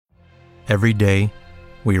Every day,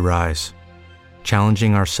 we rise,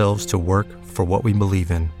 challenging ourselves to work for what we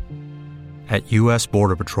believe in. At U.S.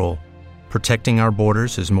 Border Patrol, protecting our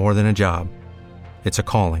borders is more than a job. It's a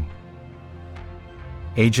calling.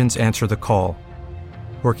 Agents answer the call,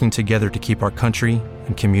 working together to keep our country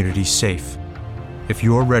and communities safe. If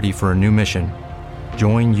you're ready for a new mission,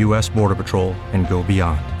 join U.S. Border Patrol and go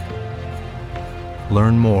beyond.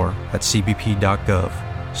 Learn more at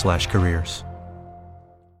cbp.gov/careers.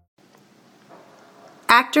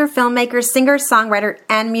 Actor, filmmaker, singer, songwriter,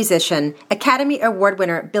 and musician, Academy Award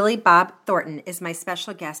winner Billy Bob Thornton is my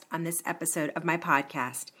special guest on this episode of my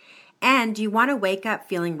podcast. And do you want to wake up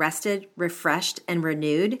feeling rested, refreshed, and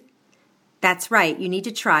renewed? That's right, you need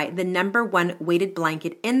to try the #1 weighted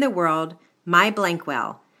blanket in the world, My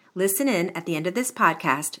Blankwell. Listen in at the end of this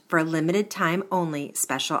podcast for a limited time only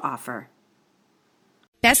special offer.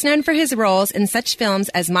 Best known for his roles in such films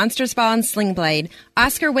as Monsters Ball and Sling Blade,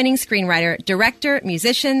 Oscar-winning screenwriter, director,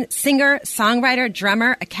 musician, singer, songwriter,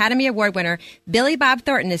 drummer, Academy Award winner, Billy Bob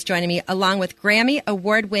Thornton is joining me, along with Grammy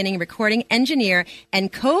Award-winning recording engineer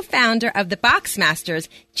and co-founder of the Boxmasters,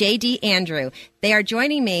 J.D. Andrew. They are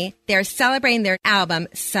joining me. They're celebrating their album,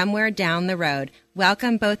 Somewhere Down the Road.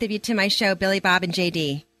 Welcome, both of you, to my show, Billy Bob and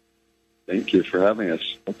J.D. Thank you for having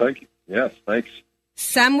us. Well, thank you. Yes, thanks.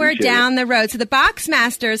 Somewhere Down the Road. So the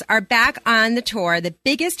Boxmasters are back on the tour, the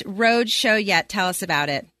biggest road show yet. Tell us about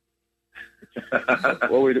it.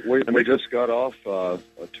 Well, we just got off a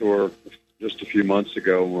tour just a few months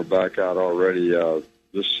ago, and we're back out already.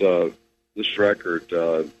 This record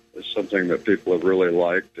is something that people have really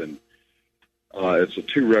liked, and it's a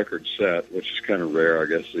 2-record set, which is kind of rare, I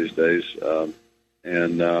guess, these days.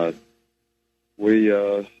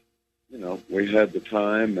 We had the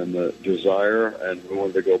time and the desire, and we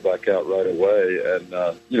wanted to go back out right away. And,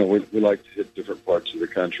 we like to hit different parts of the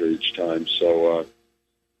country each time. So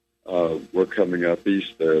we're coming up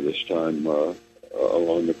east there this time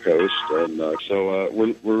along the coast. And so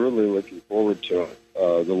we're really looking forward to it.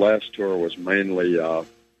 The last tour was mainly more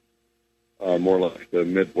like the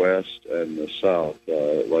Midwest and the South,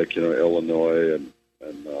 Illinois and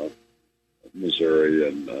Missouri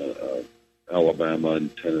and Alabama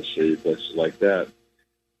and Tennessee, places like that.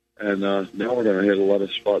 And now we're going to hit a lot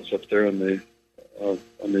of spots up there on the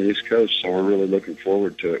East Coast, so we're really looking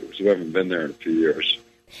forward to it because we haven't been there in a few years.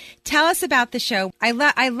 Tell us about the show. I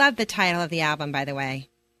love the title of the album, by the way.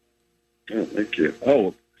 Oh, thank you.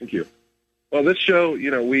 Oh, thank you. Well, this show,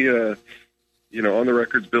 we, on the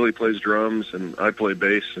records, Billy plays drums and I play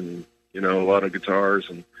bass and, a lot of guitars.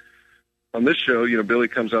 And on this show, Billy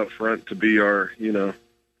comes out front to be our,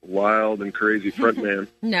 wild and crazy frontman.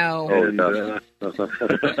 No. And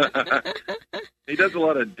he does a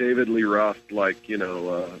lot of David Lee Roth,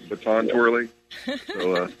 baton twirling.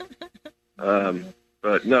 So,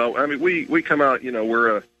 but no, I mean, we come out,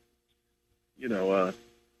 we're a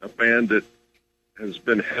band that has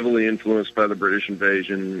been heavily influenced by the British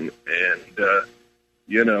invasion and,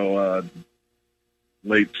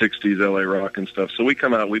 late 60s LA rock and stuff. So we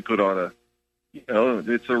come out, we put on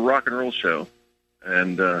it's a rock and roll show.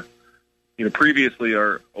 And, previously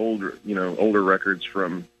our older records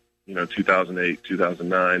from, 2008,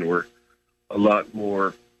 2009 were a lot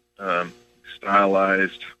more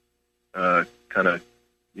stylized, kind of,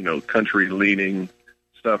 country leaning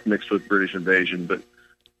stuff mixed with British invasion. But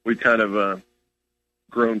we kind of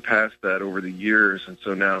grown past that over the years. And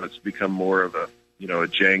so now it's become more of a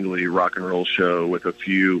jangly rock and roll show with a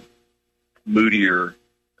few moodier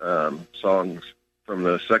songs from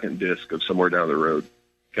the second disc of Somewhere Down the Road,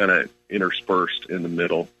 kind of interspersed in the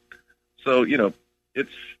middle. So, it's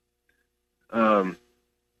a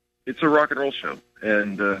rock and roll show.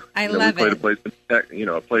 And, I love we played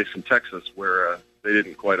a place in Texas where they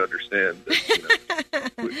didn't quite understand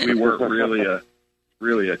that, we weren't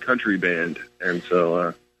really a country band. And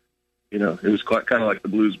so, it was kind of like the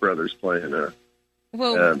Blues Brothers playing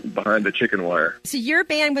behind the chicken wire. So your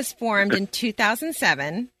band was formed in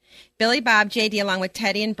 2007. Billy Bob, J.D., along with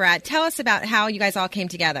Teddy and Brad. Tell us about how you guys all came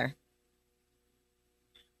together.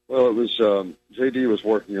 Well, it was J.D. was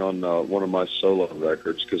working on one of my solo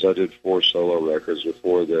records because I did 4 solo records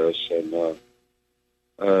before this. And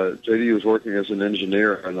J.D. was working as an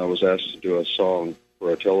engineer, and I was asked to do a song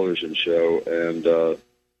for a television show. And the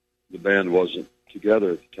band wasn't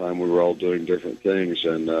together at the time. We were all doing different things.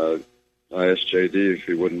 And I asked J.D. if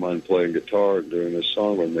he wouldn't mind playing guitar and doing this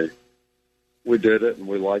song with me. We did it, and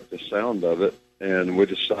we liked the sound of it, and we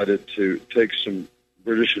decided to take some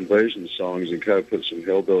British invasion songs and kind of put some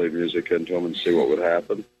hillbilly music into them and see what would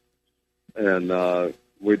happen. And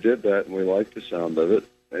we did that, and we liked the sound of it.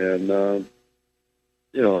 And,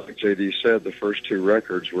 like J.D. said, the first 2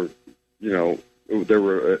 records were there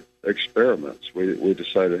were experiments. We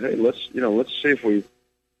decided, hey, let's see if we,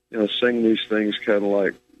 sing these things kind of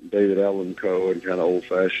like David Allan Coe and kind of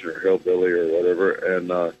old-fashioned or hillbilly or whatever,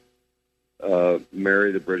 and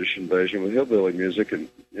marry the British Invasion with hillbilly music, and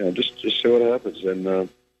just see what happens. And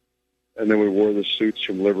then we wore the suits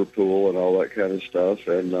from Liverpool and all that kind of stuff,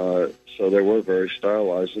 and so they were very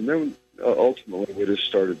stylized. And then ultimately we just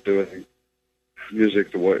started doing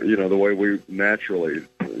music the way we naturally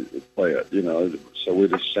play it, so we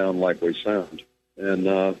just sound like we sound.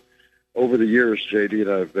 And over the years, JD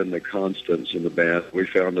and I have been the constants in the band. We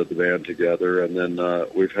founded the band together, and then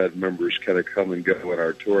we've had members kind of come and go in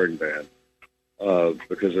our touring band.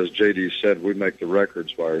 Because as JD said, we make the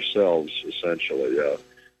records by ourselves, essentially.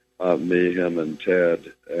 Me, him, and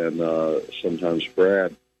Ted, and sometimes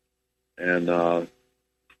Brad. And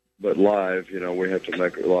but live, we have to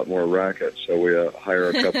make a lot more racket, so we hire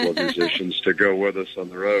a couple of musicians to go with us on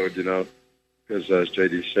the road, because as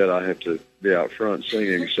JD said, I have to be out front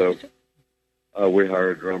singing, so we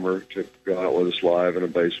hire a drummer to go out with us live and a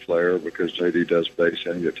bass player because JD does bass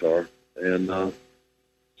and guitar. And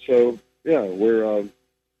so, yeah, we're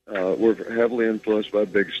heavily influenced by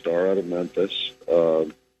Big Star out of Memphis. A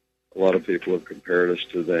lot of people have compared us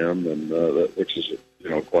to them, and which is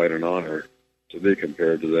quite an honor to be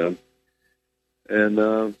compared to them. And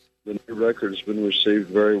the new record has been received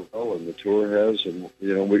very well, and the tour has. And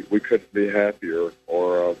we couldn't be happier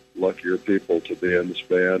or luckier people to be in this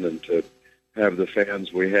band and to have the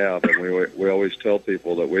fans we have. And we always tell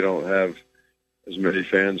people that we don't have as many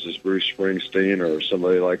fans as Bruce Springsteen or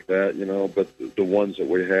somebody like that, but the ones that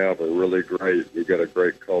we have are really great. We've got a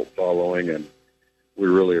great cult following, and we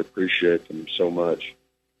really appreciate them so much.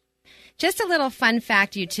 Just a little fun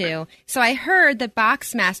fact, you two. So I heard the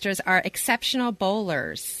Boxmasters are exceptional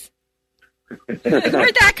bowlers. Where'd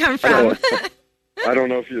that come from? I don't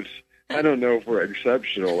know if we're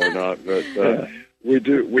exceptional or not, but we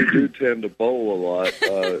do tend to bowl a lot.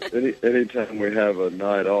 Anytime we have a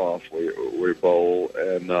night off, we bowl,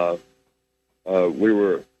 and I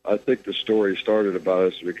think the story started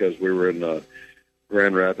about us because we were in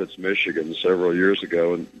Grand Rapids, Michigan several years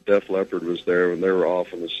ago, and Def Leppard was there, and they were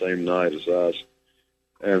off on the same night as us.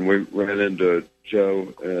 And we ran into Joe,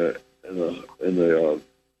 the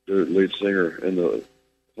lead singer, in the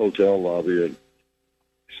hotel lobby, and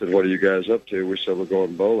he said, "What are you guys up to?" We said, "We're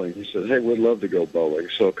going bowling." He said, "Hey, we'd love to go bowling."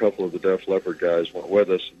 So a couple of the Def Leppard guys went with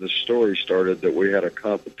us. This story started that we had a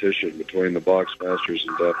competition between the Boxmasters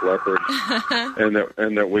and Def Leppard,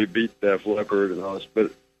 and that we beat Def Leppard and all this.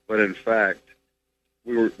 But in fact,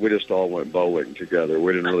 we just all went bowling together.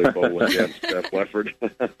 We didn't really bowl against Def Leppard.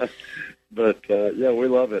 But yeah, we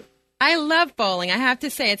love it. I love bowling. I have to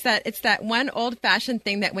say, it's that one old-fashioned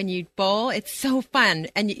thing that when you bowl, it's so fun.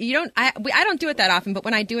 And I don't do it that often, but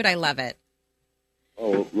when I do it, I love it.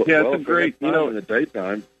 Oh, yeah, it's a great, in the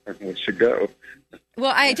daytime, we should go.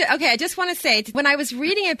 Well, I just want to say, when I was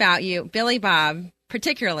reading about you, Billy Bob,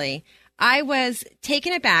 particularly, I was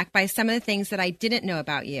taken aback by some of the things that I didn't know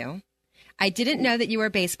about you. I didn't know that you were a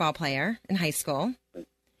baseball player in high school,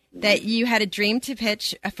 that you had a dream to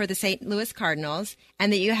pitch for the St. Louis Cardinals,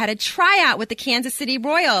 and that you had a tryout with the Kansas City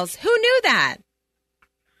Royals. Who knew that?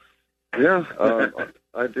 Yeah,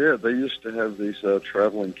 I did. They used to have these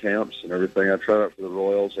traveling camps and everything. I tried out for the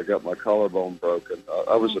Royals. I got my collarbone broken.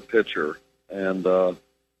 I was a pitcher, and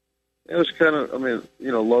it was kind of,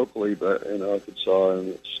 locally, but in Arkansas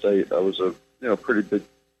and the state, I was a pretty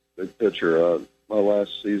big pitcher. My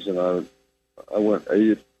last season, I went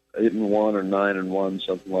 8-1 or 9-1,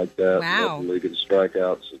 something like that. Wow. Led the league in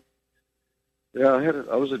strikeouts. Yeah,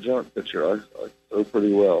 I was a junk pitcher. I threw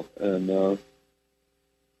pretty well, and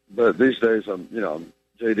but these days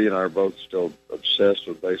JD and I are both still obsessed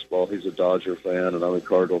with baseball. He's a Dodger fan, and I'm a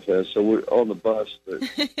Cardinal fan. So we're on the bus.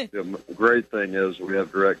 The great thing is we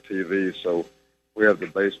have DirecTV, so we have the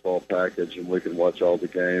baseball package, and we can watch all the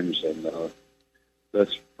games, and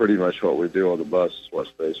that's pretty much what we do on the bus is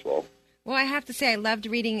watch baseball. Well, I have to say, I loved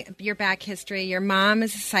reading your back history. Your mom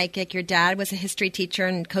is a psychic. Your dad was a history teacher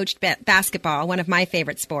and coached basketball, one of my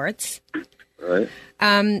favorite sports. Right.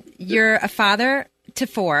 You're a father to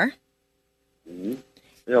 4.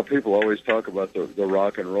 Mm-hmm. People always talk about the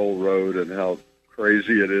rock and roll road and how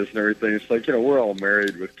crazy it is and everything. It's like, we're all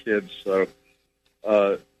married with kids, so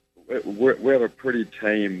we have a pretty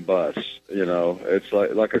tame bus, It's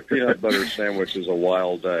like a peanut butter sandwich is a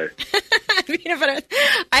wild day. Peanut butter.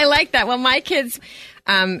 I like that. Well, my kids,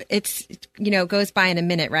 it's goes by in a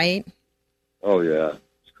minute, right? Oh yeah,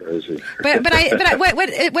 it's crazy. But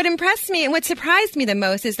what impressed me and what surprised me the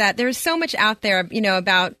most is that there's so much out there,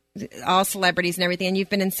 about all celebrities and everything, and you've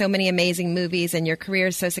been in so many amazing movies, and your career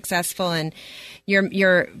is so successful, and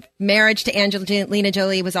your marriage to Angelina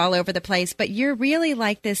Jolie was all over the place. But you're really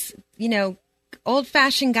like this,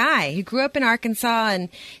 old-fashioned guy who grew up in Arkansas, and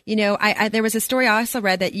there was a story I also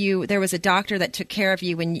read that there was a doctor that took care of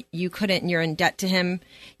you when you couldn't, and you're in debt to him.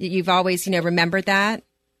 You've always remembered that.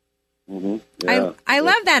 Mm-hmm. Yeah. I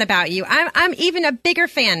love that about you. I'm even a bigger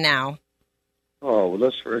fan now. Oh, well,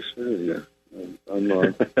 that's very sweet of you.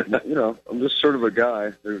 I'm just sort of a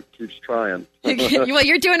guy who keeps trying. Well,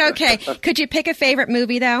 you're doing okay. Could you pick a favorite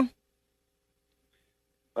movie though?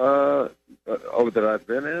 That I've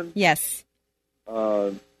been in? Yes.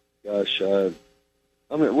 Sling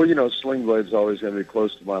Blade's always going to be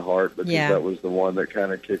close to my heart because that was the one that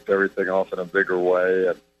kind of kicked everything off in a bigger way.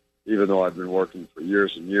 And even though I've been working for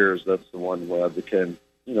years and years, that's the one where I became,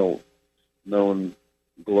 known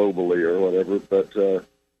globally or whatever. But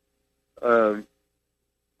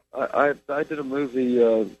I did a movie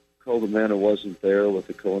called The Man Who Wasn't There with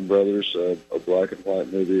the Coen brothers, a black and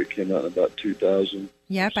white movie. It came out in about 2000.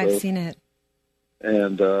 Yep, I've seen it.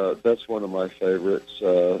 And that's one of my favorites.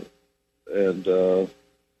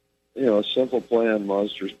 Simple Plan,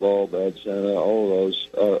 Monsters Ball, Bad Santa, all of those.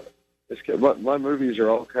 My movies are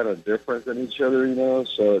all kind of different than each other,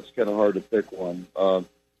 so it's kind of hard to pick one.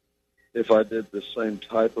 If I did the same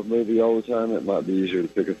type of movie all the time, it might be easier to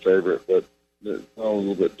pick a favorite, but they're all a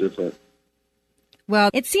little bit different. Well,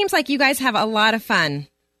 it seems like you guys have a lot of fun.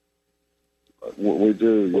 We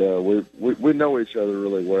do, yeah. We know each other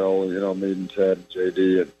really well, me and Ted and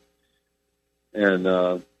JD,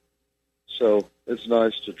 and so it's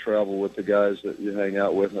nice to travel with the guys that you hang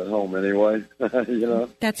out with at home anyway,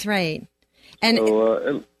 That's right. And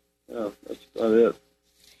so, that's about it.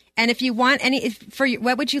 And if you want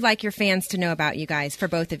what would you like your fans to know about you guys, for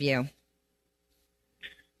both of you?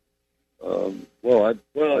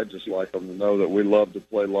 I'd just like them to know that we love to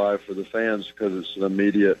play live for the fans because it's an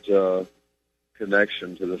immediate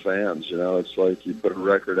connection to the fans. It's like you put a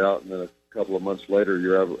record out and then a couple of months later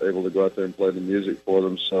you're able to go out there and play the music for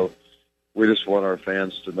them. So we just want our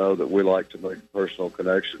fans to know that we like to make a personal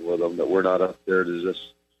connection with them, that we're not up there to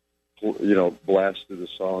just blast through the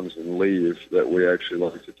songs and leave, that we actually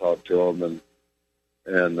like to talk to them,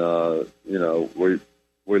 and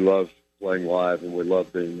we love playing live and we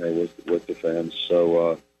love being there with the fans.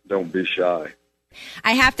 So don't be shy.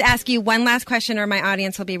 I have to ask you one last question, or my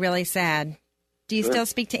audience will be really sad. Do you still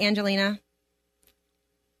speak to Angelina?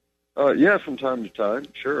 Yeah, from time to time,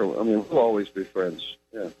 sure. I mean, we'll always be friends.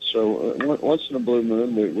 Yeah. So once in a blue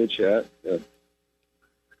moon, we chat. Yeah.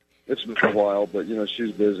 It's been a while, but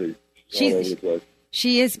she's busy. She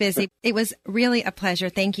is busy. It was really a pleasure.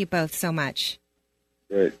 Thank you both so much.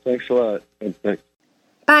 Great. Thanks a lot. Thanks.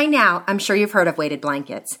 By now, I'm sure you've heard of weighted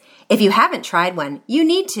blankets. If you haven't tried one, you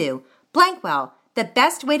need to. Blankwell, the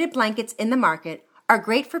best weighted blankets in the market, are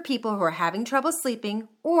great for people who are having trouble sleeping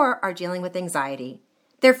or are dealing with anxiety.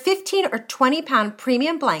 Their 15 or 20-pound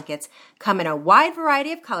premium blankets come in a wide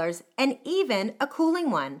variety of colors and even a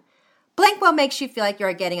cooling one. Blankwell makes you feel like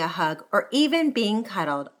you're getting a hug or even being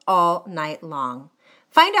cuddled all night long.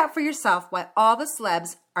 Find out for yourself why all the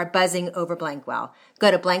celebs are buzzing over Blankwell.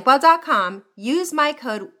 Go to Blankwell.com, use my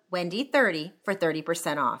code Wendy30 for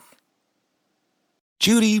 30% off.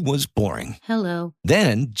 Judy was boring. Hello.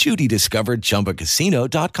 Then Judy discovered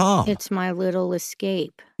ChumbaCasino.com. It's my little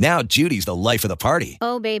escape. Now Judy's the life of the party.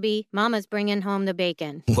 Oh, baby, mama's bringing home the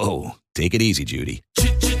bacon. Whoa, take it easy, Judy.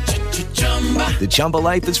 The Chumba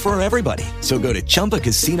life is for everybody. So go to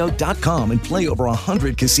ChumbaCasino.com and play over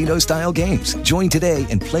 100 casino-style games. Join today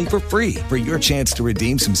and play for free for your chance to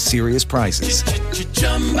redeem some serious prizes.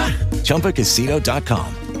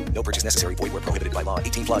 ChumbaCasino.com. No purchase necessary. Void where prohibited by law.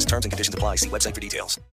 18+ terms and conditions apply. See website for details.